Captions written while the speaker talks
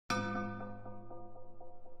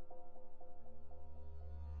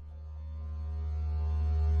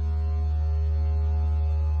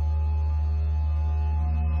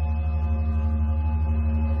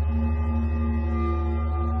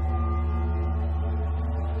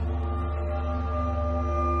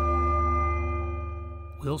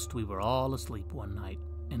Whilst we were all asleep one night,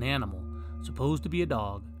 an animal, supposed to be a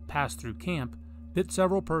dog, passed through camp, bit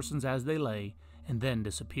several persons as they lay, and then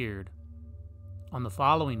disappeared. On the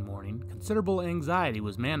following morning, considerable anxiety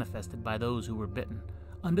was manifested by those who were bitten,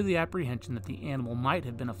 under the apprehension that the animal might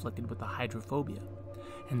have been afflicted with the hydrophobia,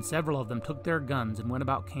 and several of them took their guns and went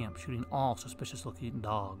about camp shooting all suspicious-looking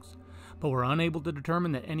dogs, but were unable to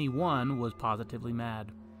determine that any one was positively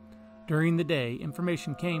mad. During the day,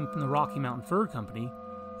 information came from the Rocky Mountain Fur Company,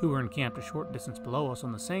 who were encamped a short distance below us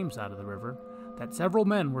on the same side of the river, that several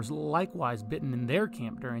men were likewise bitten in their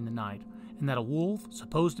camp during the night, and that a wolf,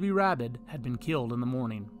 supposed to be Rabid, had been killed in the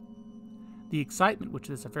morning. The excitement which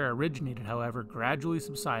this affair originated, however, gradually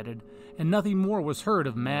subsided, and nothing more was heard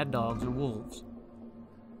of mad dogs or wolves.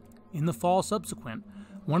 In the fall subsequent,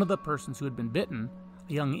 one of the persons who had been bitten,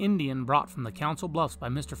 a young Indian brought from the Council Bluffs by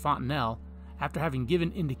Mr. Fontenelle, after having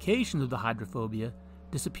given indications of the hydrophobia,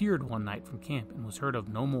 disappeared one night from camp and was heard of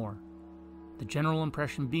no more, the general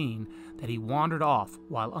impression being that he wandered off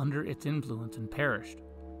while under its influence and perished.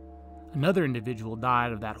 Another individual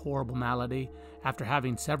died of that horrible malady after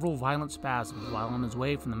having several violent spasms while on his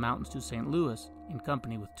way from the mountains to St. Louis in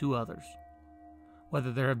company with 2 others.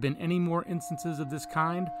 Whether there have been any more instances of this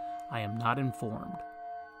kind, I am not informed.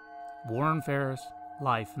 Warren Ferris,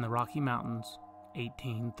 Life in the Rocky Mountains,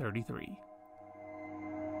 1833.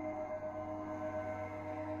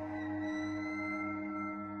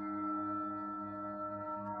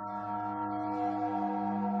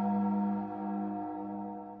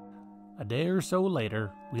 A day or so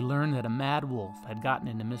later, we learned that a mad wolf had gotten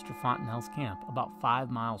into Mr. Fontenelle's camp about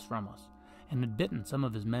 5 miles from us, and had bitten some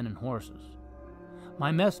of his men and horses.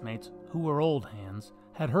 My messmates, who were old hands,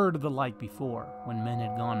 had heard of the like before, when men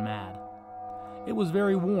had gone mad. It was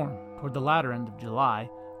very warm. Toward the latter end of July,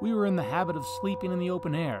 we were in the habit of sleeping in the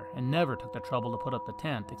open air, and never took the trouble to put up the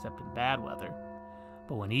tent except in bad weather.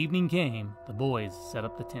 But when evening came, the boys set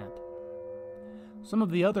up the tent. Some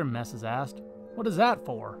of the other messes asked, "What is that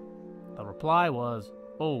for?" The reply was,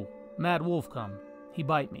 "Oh, mad wolf come. He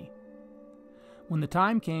bite me." When the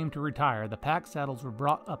time came to retire, the pack saddles were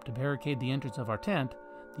brought up to barricade the entrance of our tent,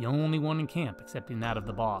 the only one in camp excepting that of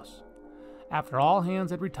the boss. After all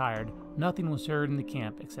hands had retired, nothing was heard in the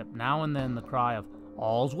camp except now and then the cry of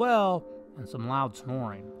 "All's well" and some loud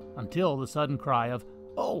snoring, until the sudden cry of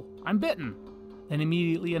 "Oh, I'm bitten!" then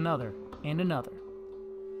immediately another and another.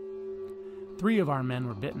 3 of our men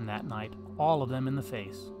were bitten that night, all of them in the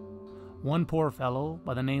face. One poor fellow,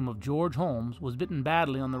 by the name of George Holmes, was bitten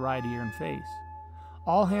badly on the right ear and face.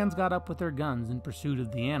 All hands got up with their guns in pursuit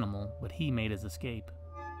of the animal, but he made his escape.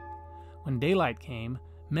 When daylight came,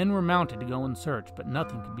 men were mounted to go in search, but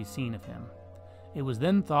nothing could be seen of him. It was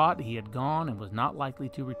then thought he had gone and was not likely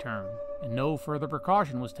to return, and no further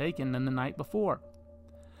precaution was taken than the night before.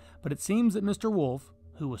 But it seems that Mr. Wolf,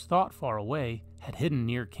 who was thought far away, had hidden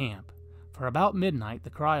near camp, for about midnight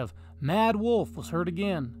the cry of "Mad wolf" was heard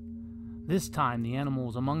again. This time the animal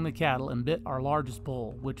was among the cattle and bit our largest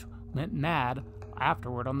bull, which went mad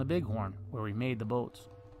afterward on the Bighorn, where we made the boats.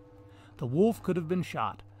 The wolf could have been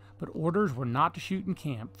shot, but orders were not to shoot in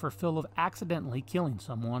camp for fear of accidentally killing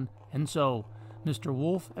someone, and so Mr.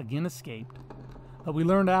 Wolf again escaped, but we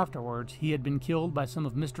learned afterwards he had been killed by some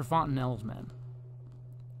of Mr. Fontenelle's men.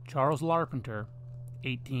 Charles Larpenteur,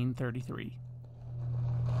 1833.